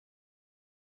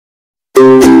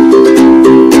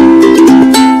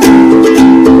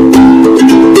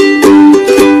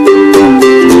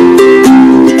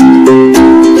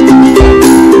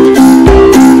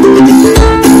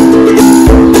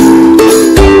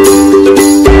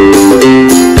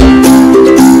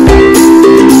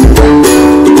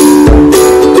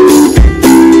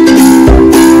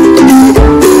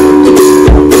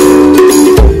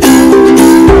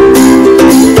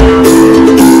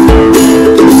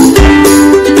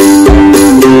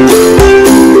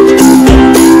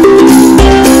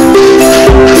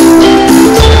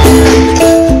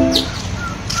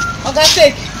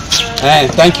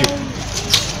Thank you.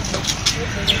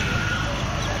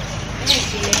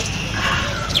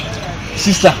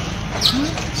 Sister,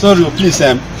 sorry, please,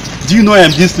 do you know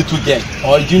this little girl,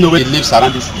 or do you know where he lives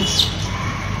around this place?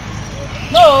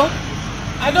 No,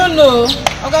 I don't know.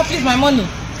 Okay, please, my money.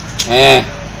 Hey.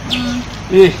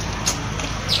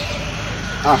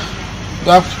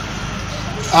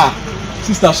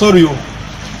 Sister, sorry.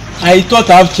 I thought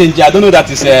I have changed. I don't know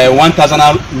that it's a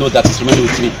 1,000 note that is remaining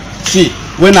with me. See,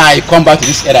 when I come back to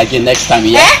this area again next time,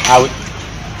 yeah, I will.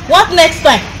 What next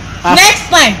time? Next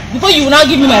time, before you will now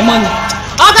give me my money.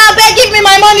 Okay, babe, give me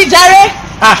my money, Jare.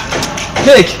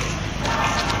 Take.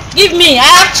 Give me, I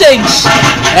have change.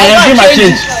 Give my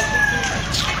change.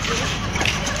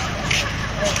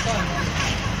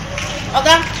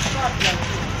 Okay.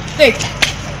 Take.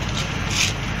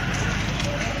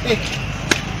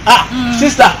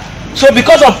 Sister, so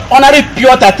because of honorary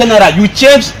pure 10 naira, you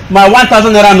changed my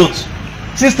 1,000 naira note.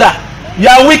 Sister, you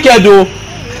are wicked though.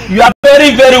 You are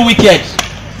very, very wicked.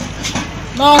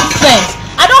 Nonsense.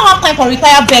 I don't have time for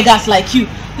retired beggars like you.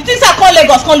 You think I call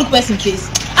Lagos, can't look person face?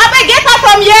 I beg, get her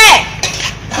from here.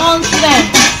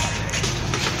 Nonsense.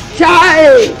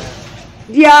 Child,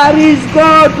 there is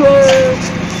God.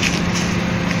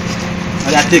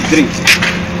 I take drink.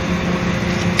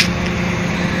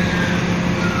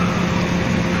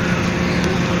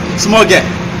 Small girl,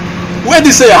 where do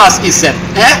you say your house is, sir?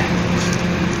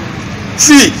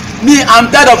 See, me,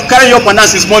 I'm tired of carrying your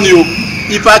finance this morning.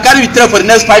 If I carry you there for the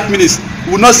next 5 minutes,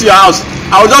 we will not see your house.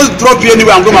 I will just drop you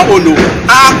anywhere and go my own.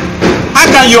 How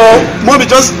can your mommy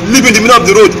just live in the middle of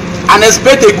the road and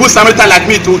expect a good Samaritan like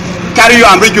me to carry you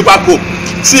and bring you back home?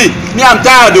 See, me, I'm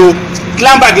tired though.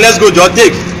 Climb back, let's go, just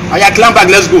take. Climb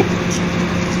back, let's go.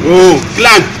 Oh,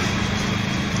 climb.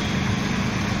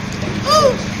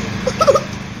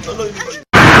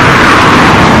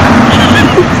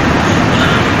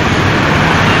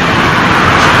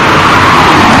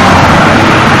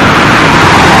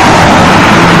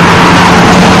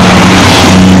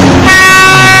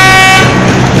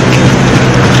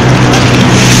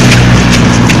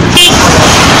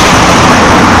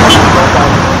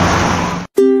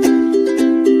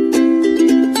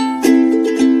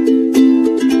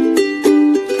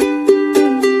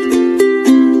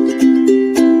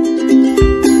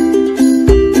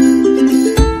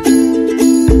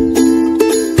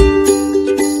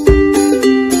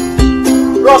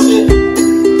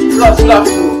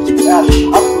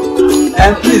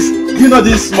 And please, do you know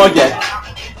this small girl?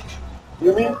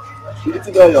 You mean the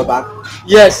little girl on your back?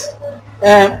 Yes.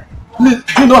 Please,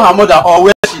 do you know her mother or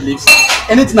where she lives?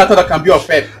 Anything at all that can be of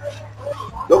help.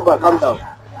 Don't go, calm down.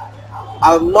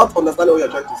 I'm not understanding what you're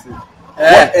trying to say.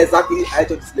 What exactly are you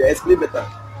trying to say? Explain better.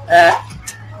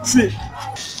 See,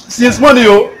 since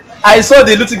morning, I saw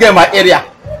the little girl in my area.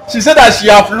 She said that she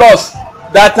have lost,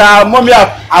 that her mommy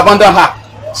have abandoned her.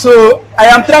 So I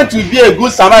am trying to be a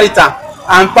good Samaritan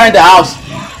and find the house.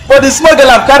 But the small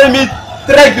girl have carried me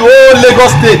trek the whole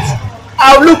Lagos state.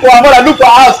 I've looked for her mother, look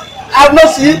for her house. I've not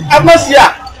seen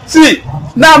her. See,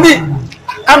 now me,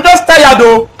 I'm just tired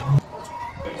though.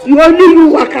 You only you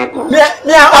waka come.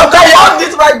 I'm tired. All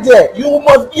this right there, you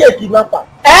must be a kidnapper.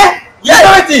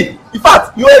 Yes. In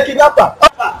fact, you are a kidnapper.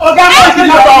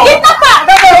 Kidnapper.